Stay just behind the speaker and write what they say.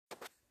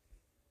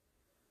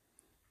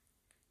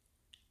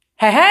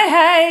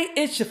Hey,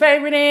 it's your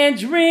favorite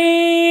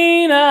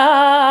Andrina.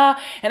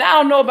 And I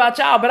don't know about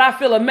y'all, but I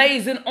feel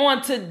amazing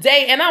on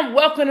today. And I'm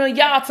welcoming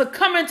y'all to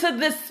come into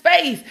this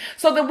space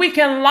so that we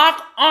can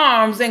lock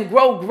arms and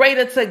grow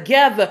greater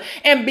together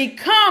and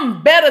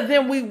become better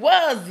than we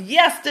was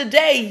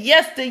yesterday,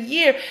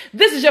 yesteryear.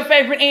 This is your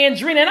favorite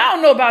Andrina. And I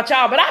don't know about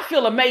y'all, but I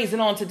feel amazing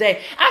on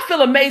today. I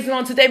feel amazing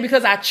on today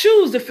because I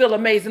choose to feel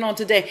amazing on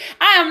today.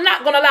 I am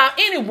not going to allow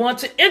anyone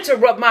to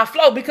interrupt my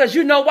flow because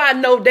you know why?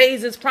 No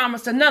days is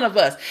promised to none of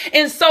us.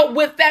 And so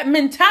with that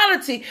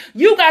mentality,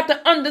 you got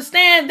to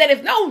understand that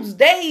if those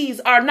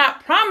days are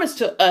not promised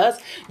to us,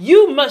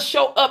 you must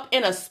show up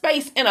in a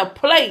space, in a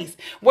place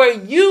where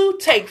you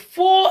take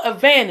full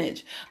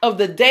advantage of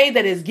the day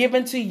that is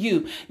given to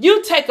you.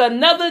 You take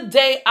another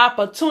day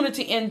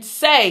opportunity and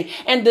say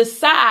and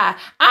decide,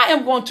 I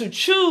am going to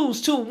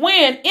choose to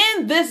win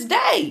in this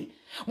day.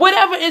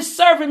 Whatever is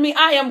serving me,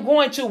 I am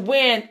going to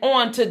win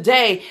on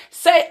today.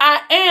 Say,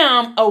 I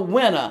am a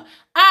winner.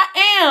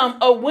 I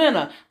am a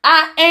winner.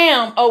 I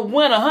am a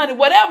winner, honey.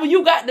 Whatever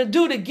you got to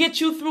do to get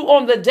you through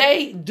on the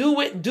day,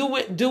 do it.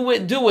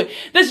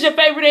 This is your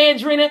favorite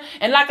Andrina.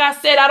 And like I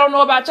said, I don't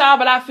know about y'all,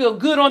 but I feel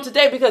good on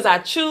today because I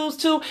choose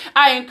to.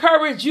 I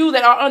encourage you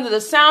that are under the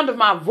sound of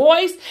my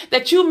voice,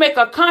 that you make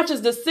a conscious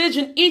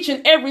decision each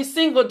and every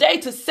single day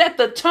to set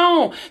the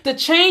tone, to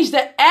change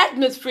the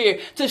atmosphere,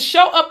 to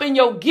show up in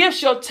your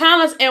gifts, your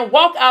talents, and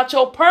walk out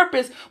your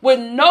purpose with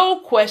no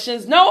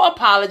questions, no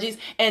apologies,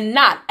 and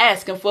not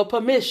asking for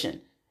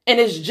permission. And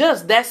it's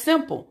just that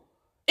simple.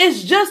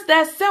 It's just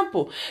that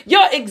simple.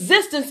 Your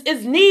existence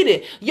is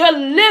needed. Your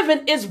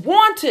living is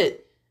wanted.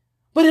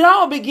 But it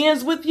all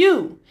begins with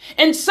you.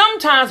 And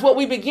sometimes what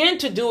we begin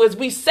to do is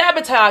we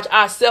sabotage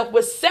ourselves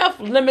with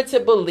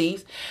self-limited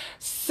beliefs,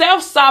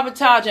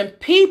 self-sabotaging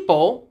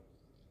people,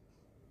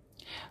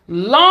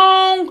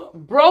 long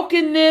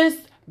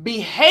brokenness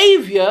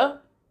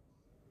behavior,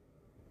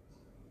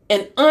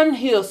 and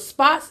unhealed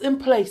spots and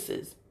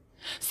places.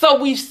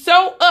 So we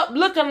show up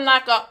looking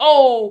like an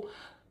old,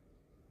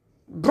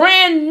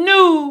 brand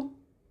new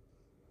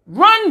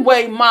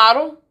runway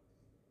model,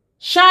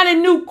 shiny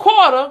new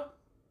quarter,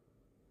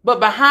 but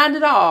behind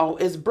it all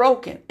is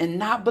broken and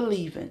not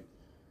believing.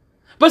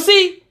 But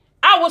see,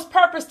 I was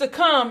purposed to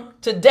come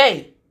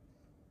today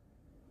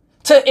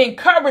to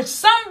encourage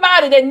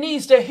somebody that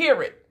needs to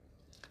hear it.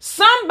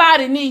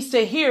 Somebody needs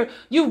to hear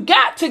you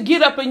got to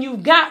get up and you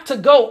got to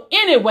go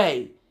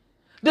anyway.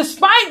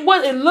 Despite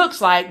what it looks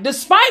like,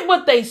 despite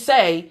what they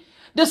say,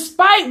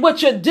 despite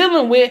what you're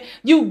dealing with,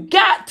 you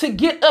got to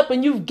get up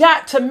and you've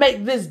got to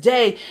make this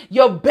day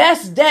your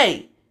best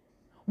day.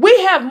 We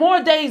have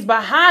more days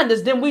behind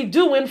us than we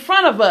do in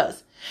front of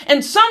us.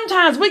 And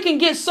sometimes we can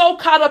get so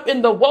caught up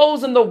in the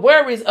woes and the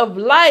worries of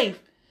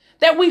life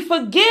that we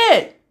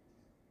forget.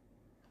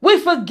 We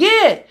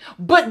forget.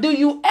 But do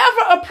you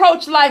ever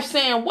approach life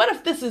saying, what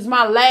if this is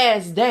my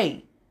last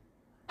day?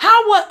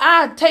 How would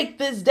I take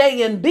this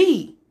day and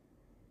be?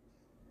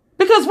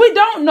 Because we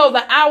don't know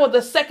the hour,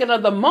 the second, or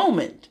the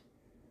moment.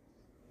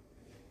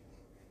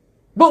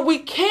 But we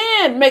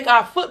can make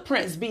our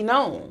footprints be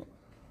known.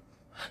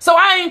 So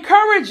I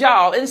encourage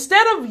y'all,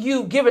 instead of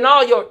you giving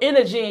all your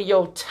energy and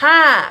your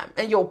time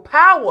and your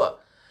power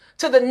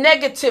to the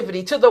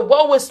negativity, to the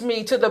woe is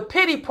me, to the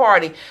pity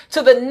party,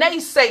 to the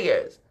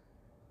naysayers,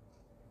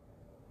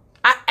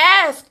 I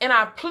ask and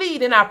I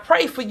plead and I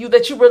pray for you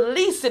that you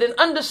release it and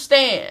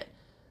understand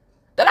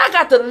that I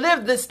got to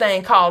live this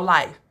thing called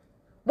life.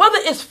 Whether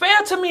it's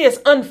fair to me, it's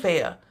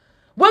unfair.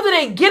 Whether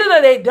they get it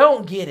or they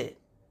don't get it.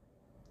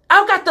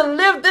 I've got to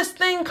live this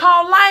thing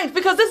called life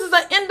because this is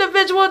an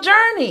individual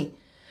journey.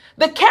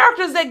 The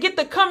characters that get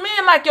to come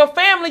in, like your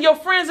family, your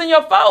friends, and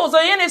your foes,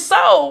 are in it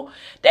so.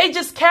 They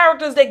just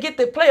characters that get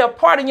to play a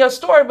part in your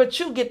story, but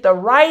you get to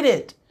write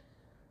it.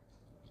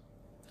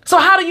 So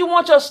how do you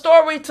want your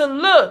story to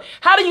look?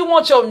 How do you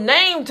want your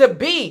name to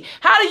be?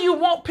 How do you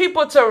want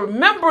people to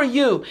remember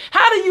you?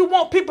 How do you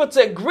want people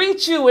to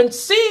greet you and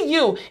see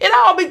you? It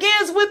all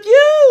begins with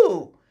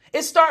you.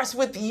 It starts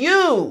with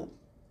you.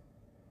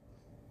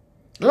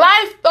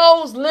 Life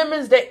throws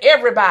lemons to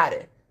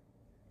everybody.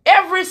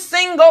 Every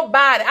single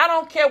body. I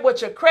don't care what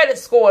your credit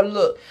score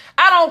look.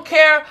 I don't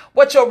care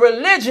what your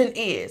religion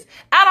is.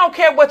 I don't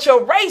care what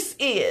your race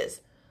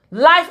is.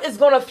 Life is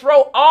going to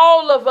throw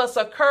all of us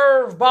a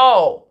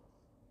curveball.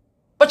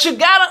 But you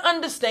got to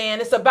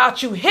understand it's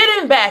about you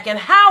hitting back. And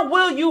how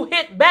will you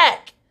hit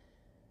back?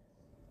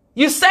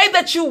 You say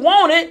that you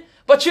want it,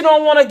 but you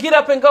don't want to get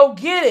up and go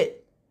get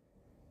it.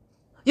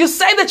 You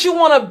say that you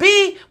want to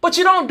be, but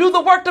you don't do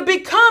the work to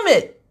become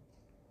it.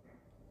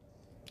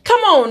 Come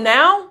on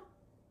now.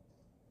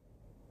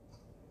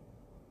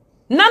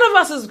 None of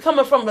us is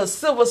coming from a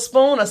silver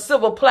spoon, a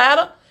silver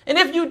platter. And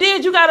if you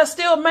did, you got to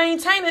still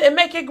maintain it and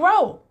make it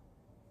grow.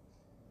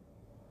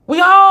 We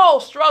all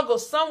struggle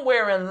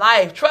somewhere in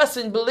life. Trust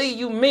and believe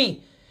you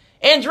me.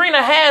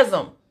 Andrina has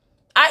them.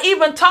 I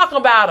even talk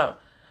about them.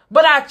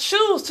 But I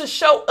choose to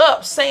show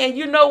up saying,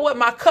 you know what?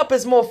 My cup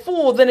is more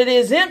full than it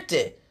is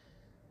empty.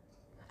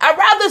 I'd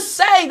rather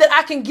say that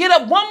I can get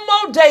up one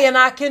more day and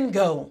I can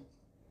go.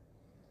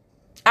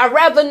 I'd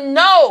rather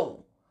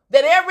know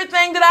that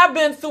everything that I've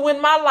been through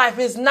in my life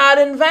is not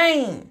in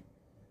vain.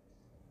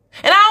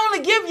 And I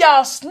only give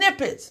y'all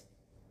snippets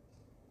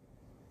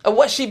of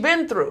what she's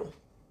been through.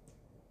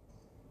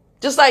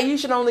 Just like you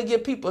should only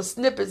give people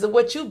snippets of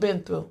what you've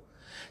been through.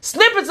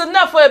 Snippets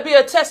enough for it to be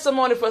a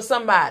testimony for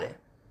somebody.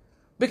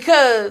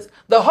 Because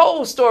the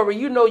whole story,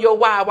 you know your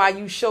why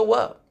you show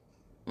up.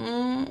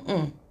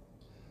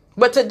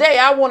 But today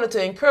I wanted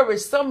to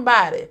encourage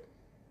somebody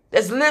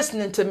that's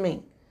listening to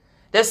me,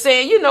 that's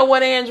saying, you know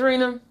what,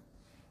 Andrina?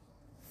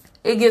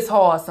 It gets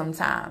hard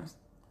sometimes.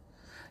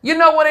 You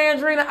know what,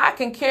 Andrina? I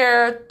can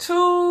care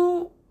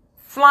two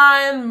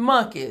flying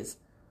monkeys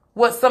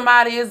what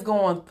somebody is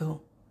going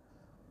through.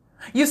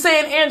 You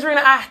saying,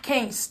 Andrina, I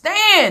can't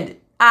stand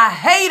it. I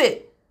hate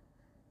it.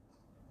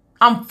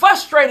 I'm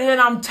frustrated and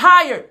I'm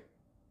tired.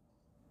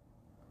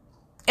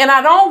 And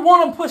I don't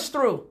want to push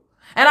through.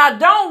 And I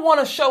don't want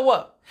to show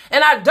up.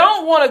 And I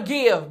don't want to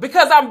give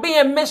because I'm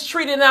being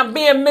mistreated and I'm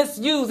being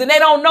misused. And they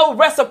don't know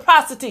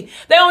reciprocity.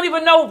 They don't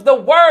even know the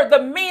word,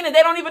 the meaning.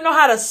 They don't even know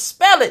how to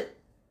spell it.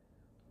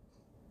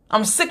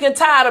 I'm sick and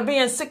tired of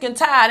being sick and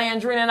tired,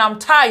 Andrina, and I'm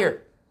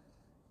tired.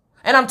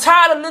 And I'm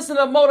tired of listening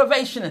to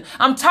motivation.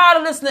 I'm tired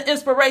of listening to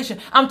inspiration.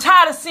 I'm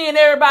tired of seeing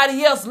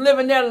everybody else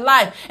living their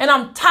life. And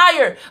I'm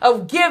tired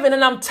of giving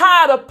and I'm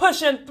tired of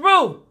pushing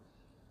through.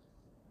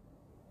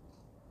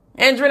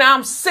 Andrina,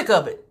 I'm sick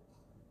of it.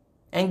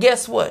 And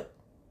guess what?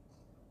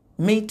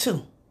 Me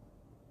too.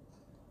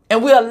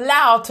 And we're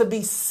allowed to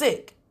be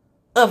sick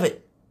of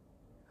it.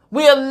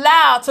 We're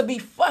allowed to be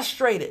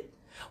frustrated.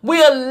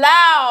 We're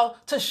allowed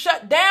to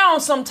shut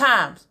down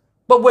sometimes,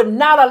 but we're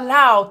not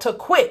allowed to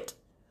quit.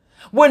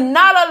 We're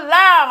not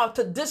allowed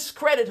to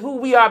discredit who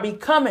we are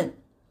becoming.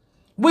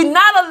 We're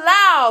not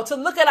allowed to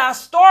look at our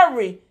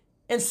story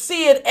and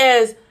see it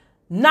as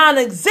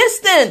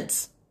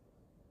non-existent.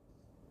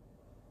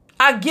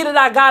 I get it,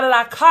 I got it,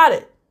 I caught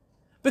it.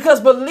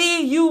 Because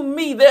believe you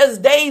me, there's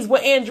days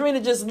where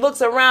Andrina just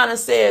looks around and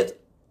says,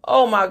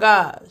 oh my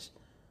gosh,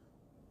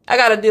 I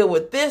got to deal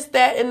with this,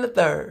 that, and the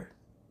third.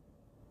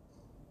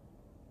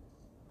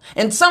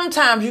 And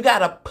sometimes you got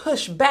to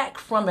push back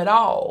from it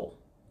all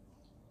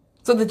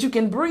so that you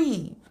can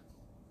breathe.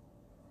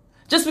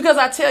 Just because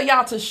I tell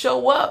y'all to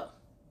show up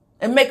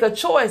and make a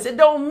choice, it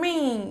don't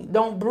mean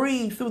don't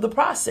breathe through the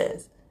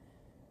process.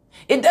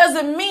 It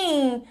doesn't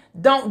mean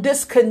don't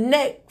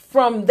disconnect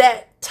from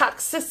that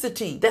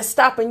toxicity that's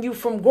stopping you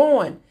from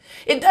growing.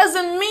 It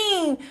doesn't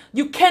mean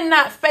you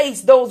cannot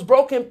face those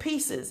broken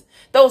pieces,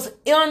 those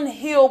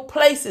unhealed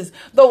places,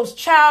 those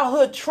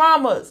childhood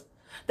traumas,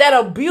 that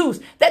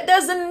abuse. That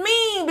doesn't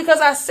mean because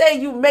I say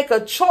you make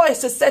a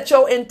choice to set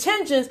your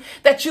intentions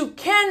that you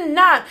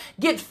cannot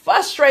get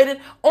frustrated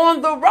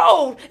on the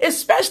road,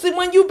 especially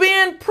when you're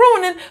being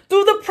pruning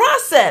through the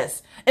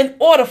process in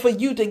order for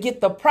you to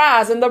get the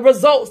prize and the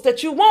results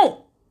that you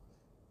want.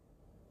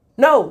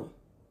 No.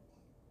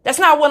 That's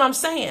not what I'm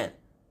saying.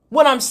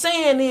 What I'm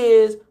saying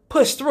is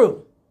push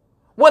through.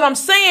 What I'm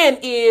saying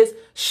is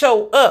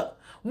show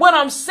up. What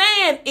I'm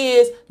saying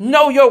is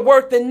know your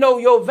worth and know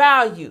your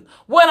value.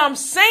 What I'm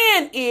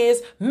saying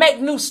is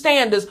make new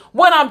standards.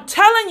 What I'm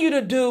telling you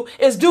to do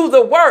is do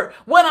the work.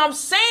 What I'm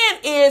saying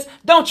is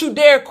don't you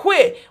dare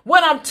quit.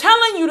 What I'm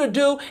telling you to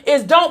do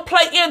is don't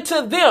play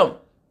into them.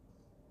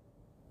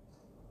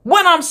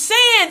 What I'm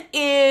saying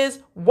is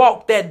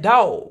walk that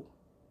dog.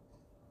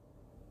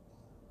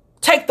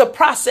 Take the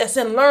process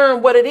and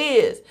learn what it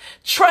is.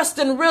 Trust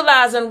and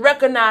realize and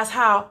recognize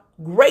how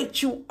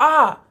great you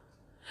are.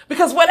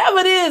 Because whatever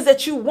it is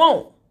that you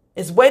want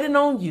is waiting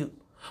on you.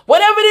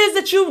 Whatever it is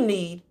that you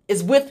need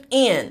is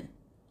within.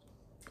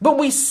 But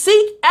we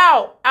seek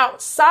out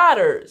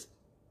outsiders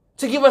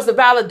to give us the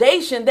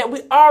validation that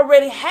we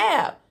already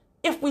have.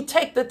 If we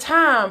take the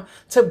time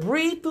to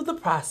breathe through the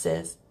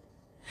process,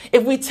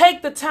 if we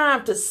take the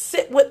time to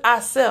sit with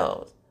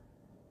ourselves,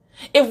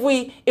 if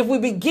we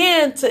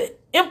begin to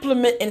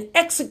implement and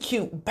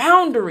execute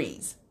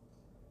boundaries,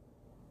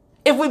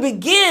 if we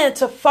begin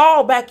to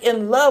fall back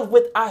in love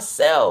with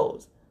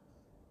ourselves,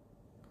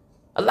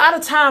 a lot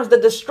of times the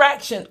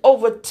distraction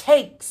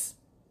overtakes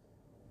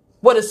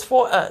what is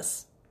for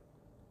us.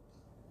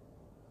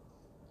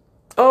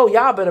 Oh,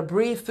 y'all better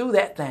breathe through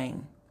that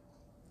thing.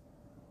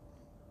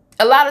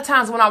 A lot of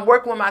times when I'm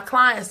working with my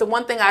clients, the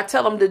one thing I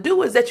tell them to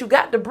do is that you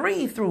got to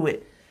breathe through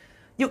it.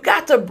 You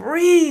got to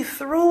breathe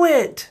through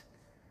it.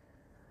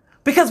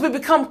 Because we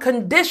become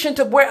conditioned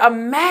to wear a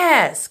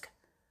mask.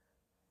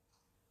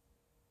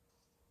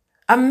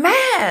 A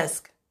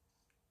mask.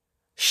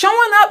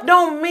 Showing up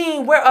don't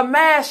mean wear a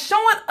mask.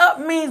 Showing up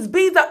means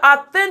be the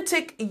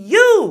authentic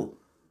you.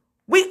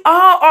 We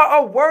all are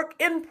a work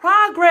in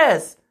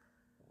progress.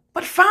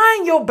 But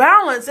find your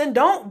balance and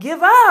don't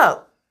give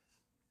up.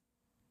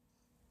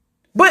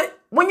 But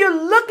when you're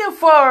looking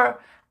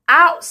for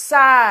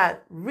outside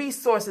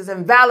resources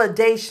and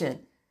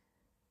validation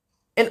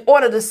in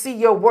order to see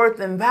your worth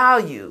and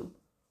value,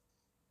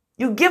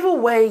 you give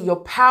away your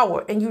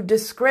power and you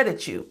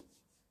discredit you.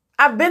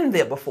 I've been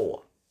there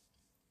before.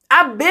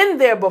 I've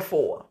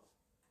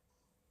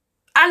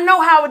I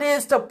know how it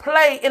is to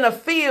play in a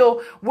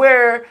field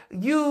where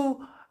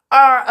you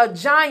are a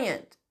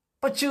giant,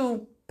 but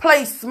you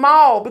play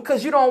small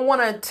because you don't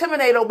want to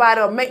intimidate nobody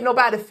or make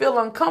nobody feel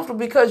uncomfortable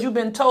because you've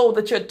been told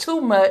that you're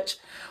too much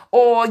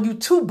or you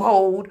too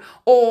bold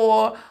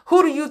or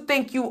who do you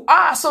think you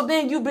are? So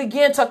then you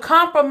begin to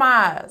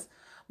compromise.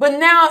 But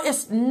now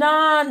it's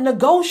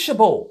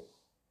non-negotiable.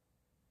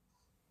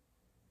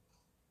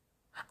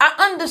 I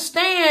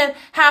understand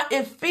how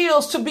it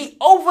feels to be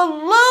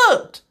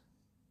overlooked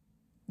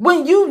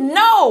when you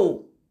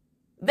know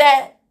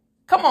that,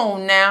 come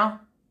on now,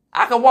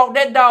 I can walk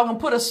that dog and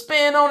put a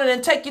spin on it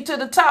and take you to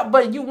the top,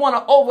 but you want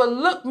to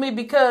overlook me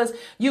because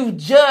you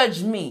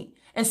judge me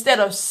instead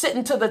of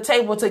sitting to the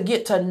table to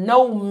get to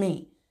know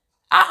me.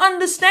 I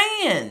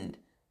understand.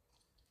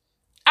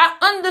 I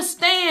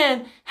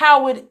understand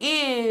how it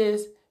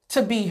is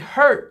to be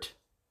hurt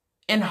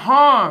and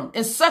harmed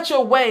in such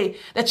a way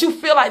that you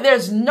feel like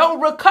there's no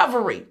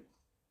recovery.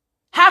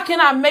 How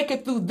can I make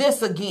it through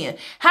this again?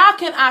 How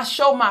can I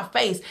show my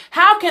face?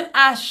 How can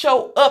I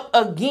show up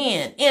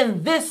again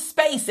in this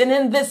space and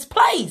in this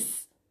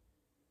place?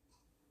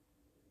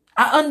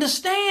 I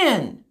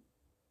understand.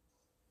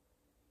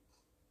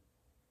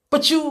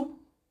 But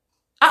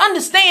I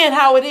understand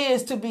how it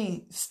is to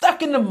be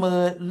stuck in the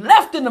mud,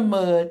 left in the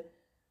mud.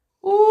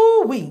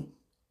 Ooh-wee.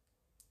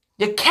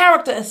 Your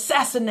character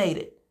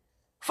assassinated.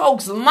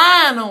 Folks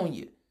lying on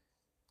you,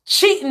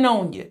 cheating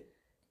on you,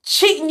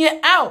 cheating you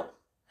out.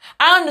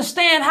 I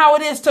understand how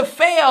it is to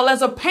fail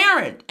as a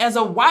parent, as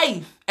a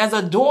wife, as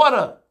a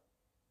daughter,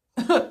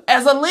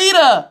 as a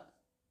leader.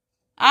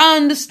 I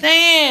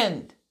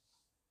understand.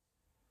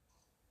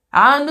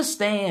 I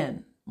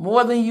understand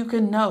more than you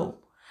can know.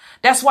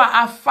 That's why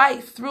I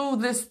fight through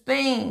this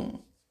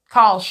thing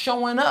called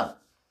showing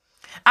up.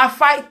 I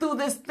fight through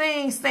this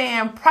thing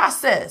saying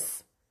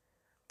process.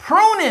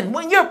 Pruning.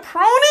 When you're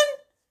pruning,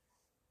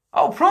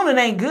 pruning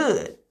ain't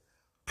good.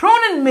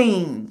 Pruning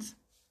means,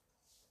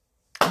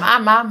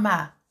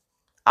 my.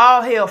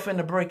 All hell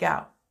finna break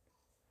out.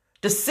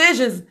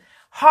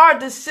 Hard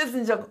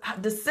decisions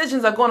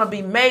are going to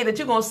be made that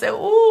you're going to say,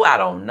 ooh, I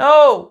don't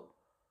know.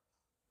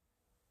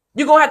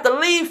 You're going to have to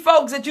leave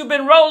folks that you've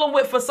been rolling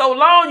with for so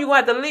long. You're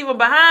going to have to leave them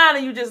behind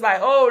and you just like,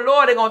 oh,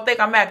 Lord, they're going to think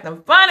I'm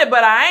acting funny,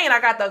 but I ain't.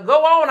 I got to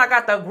go on. I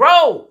got to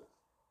grow.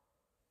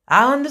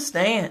 I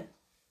understand.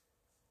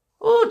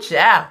 Ooh,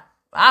 child,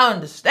 I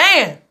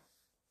understand.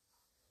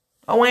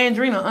 Oh,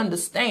 Andrina,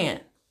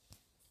 understand.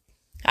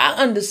 I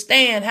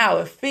understand how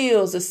it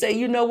feels to say,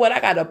 you know what? I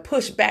got to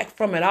push back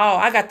from it all.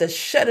 I got to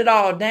shut it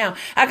all down.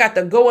 I got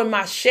to go in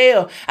my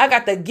shell. I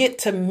got to get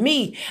to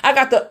me. I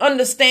got to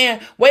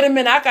understand, wait a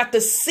minute, I got to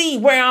see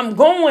where I'm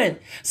going.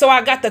 So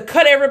I got to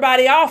cut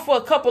everybody off for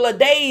a couple of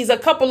days, a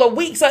couple of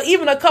weeks, or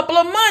even a couple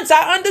of months.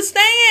 I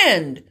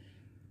understand.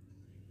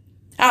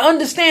 I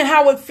understand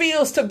how it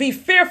feels to be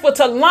fearful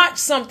to launch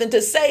something,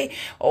 to say,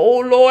 oh,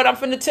 Lord, I'm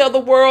finna tell the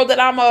world that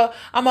I'm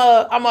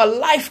a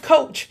life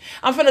coach.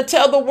 I'm finna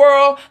tell the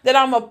world that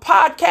I'm a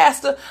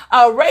podcaster,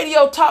 a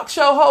radio talk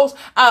show host,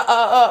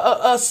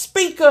 a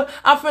speaker.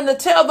 I'm finna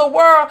tell the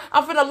world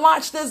I'm finna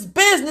launch this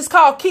business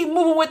called Keep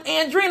Moving with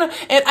Andrina.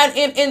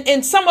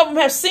 And some of them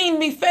have seen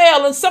me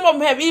fail, and some of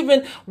them have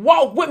even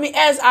walked with me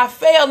as I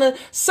fail. And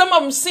some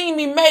of them seen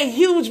me make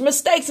huge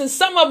mistakes, and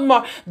some of them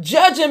are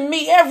judging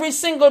me every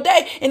single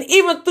day. And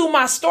even through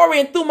my story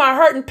and through my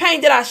hurt and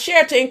pain that I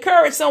share to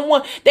encourage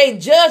someone, they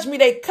judge me,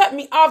 they cut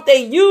me off,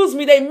 they use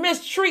me, they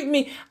mistreat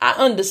me. I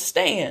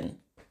understand.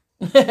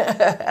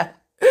 Andrina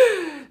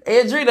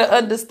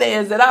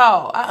understands it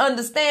all. I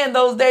understand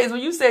those days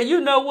when you say, you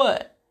know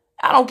what?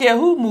 I don't care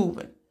who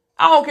moving.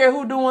 I don't care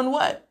who doing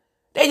what.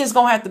 They just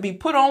gonna have to be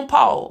put on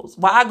pause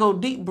while I go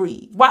deep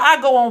breathe, while I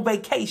go on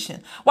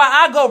vacation, while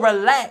I go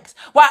relax,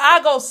 while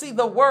I go see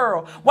the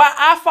world, while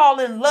I fall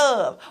in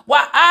love,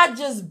 while I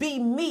just be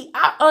me.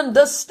 I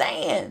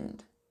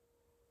understand.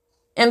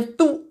 And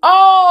through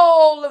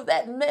all of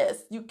that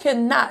mess, you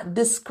cannot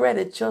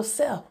discredit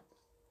yourself.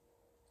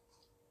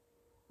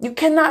 You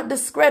cannot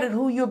discredit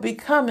who you're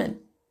becoming,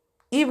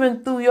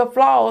 even through your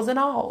flaws and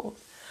all.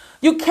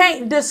 You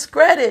can't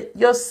discredit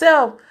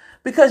yourself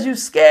because you're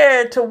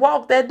scared to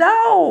walk that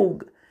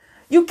dog.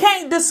 You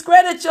can't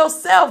discredit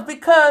yourself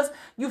because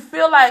you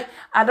feel like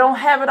I don't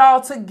have it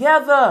all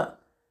together.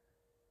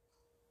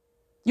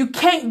 You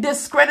can't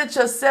discredit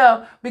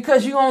yourself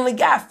because you only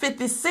got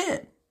 50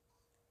 cents.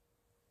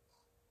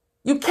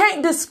 You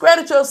can't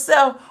discredit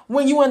yourself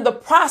when you're in the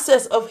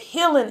process of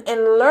healing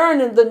and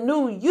learning the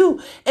new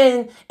you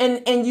and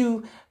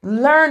you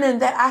learning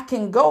that I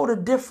can go to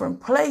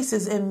different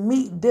places and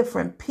meet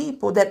different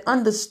people that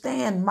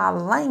understand my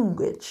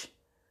language.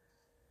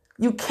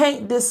 You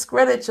can't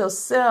discredit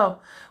yourself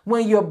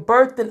when you're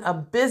birthing a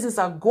business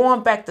or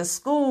going back to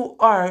school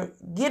or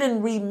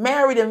getting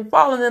remarried and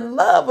falling in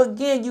love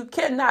again. You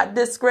cannot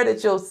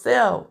discredit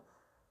yourself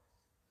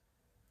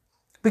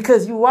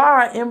because you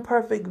are an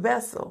imperfect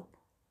vessel.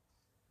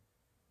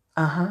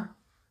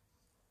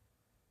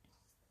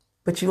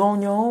 But you're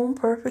on your own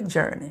perfect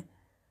journey.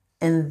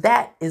 And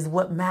that is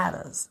what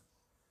matters.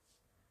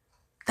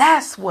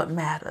 That's what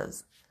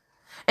matters.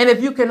 And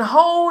if you can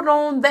hold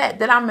on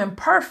that I'm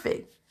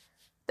imperfect,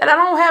 that I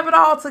don't have it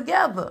all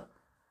together,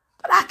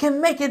 but I can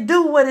make it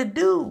do what it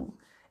do,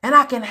 and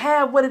I can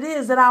have what it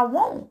is that I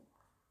want.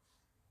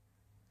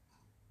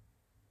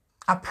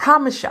 I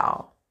promise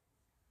y'all,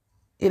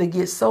 it'll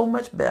get so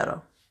much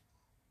better.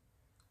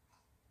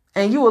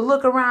 And you will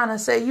look around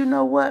and say, you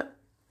know what?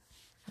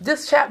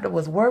 This chapter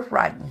was worth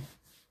writing,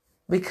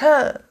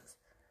 because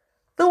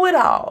through it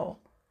all,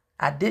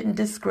 I didn't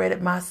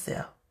discredit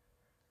myself.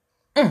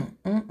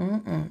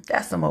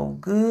 That's some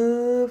old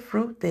good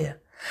fruit there.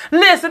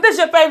 Listen, this is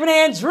your favorite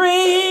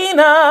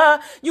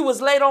Andrina. You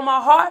was laid on my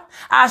heart.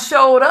 I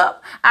showed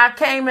up. I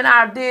came and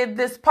I did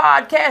this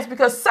podcast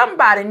because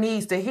somebody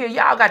needs to hear.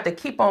 Y'all got to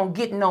keep on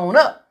getting on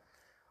up.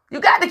 You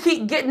got to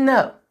keep getting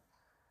up.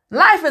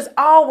 Life is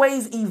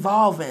always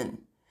evolving.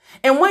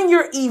 And when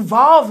you're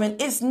evolving,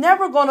 it's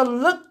never going to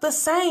look the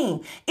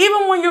same.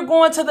 Even when you're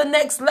going to the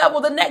next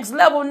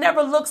level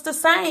never looks the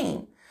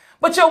same.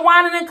 But your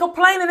whining and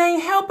complaining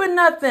ain't helping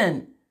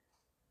nothing.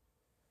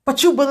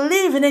 But you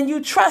believing and you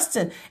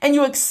trusting and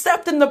you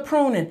accepting the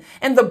pruning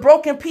and the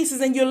broken pieces,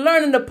 and you're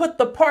learning to put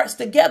the parts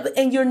together,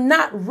 and you're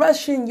not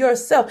rushing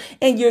yourself,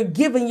 and you're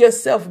giving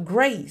yourself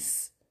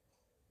grace.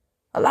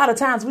 A lot of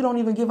times we don't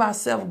even give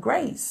ourselves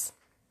grace.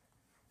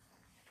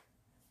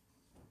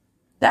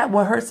 That's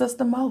what hurts us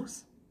the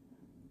most.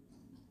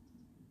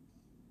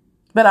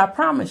 But I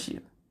promise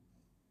you,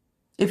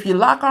 if you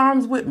lock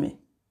arms with me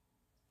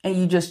and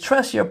you just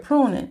trust your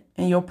pruning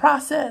and your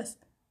process,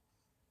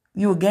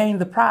 you will gain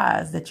the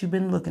prize that you've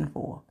been looking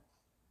for.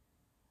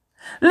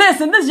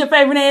 Listen, this is your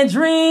favorite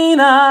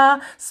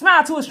Andrina.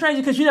 Smile to a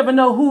stranger, because you never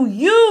know who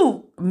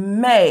you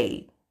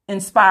may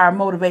inspire,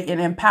 motivate,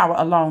 and empower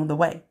along the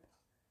way.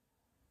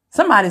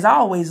 Somebody's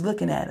always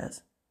looking at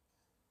us.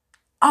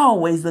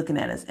 Always looking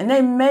at us. And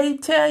they may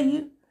tell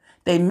you,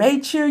 they may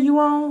cheer you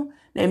on,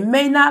 they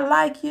may not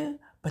like you,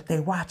 but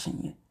they're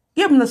watching you.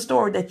 Give them the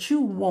story that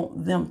you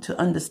want them to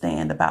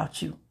understand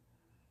about you.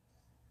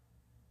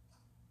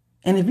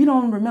 And if you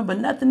don't remember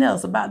nothing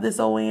else about this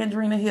old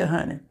Andrina here,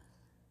 honey,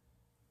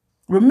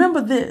 remember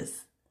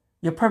this.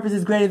 Your purpose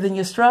is greater than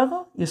your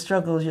struggle. Your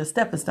struggle is your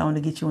stepping stone to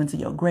get you into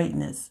your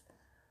greatness.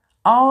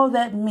 All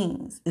that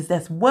means is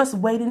that what's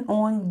waiting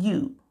on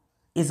you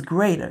is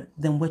greater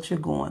than what you're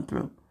going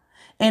through.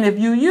 And if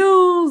you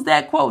use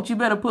that quote, you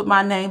better put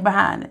my name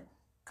behind it.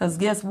 Because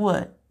guess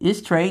what?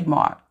 It's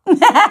trademarked.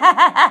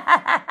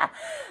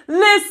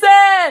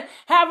 Listen,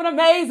 have an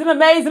amazing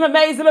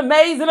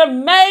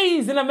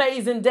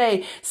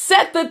day.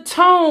 Set the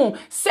tone.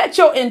 Set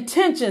your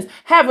intentions.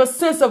 Have a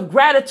sense of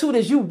gratitude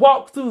as you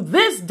walk through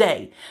this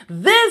day,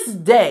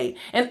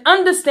 and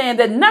understand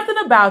that nothing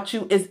about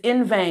you is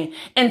in vain.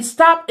 And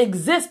stop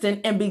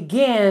existing and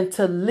begin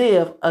to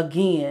live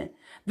again.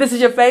 This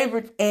is your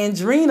favorite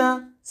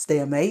Andrina. Stay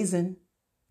amazing.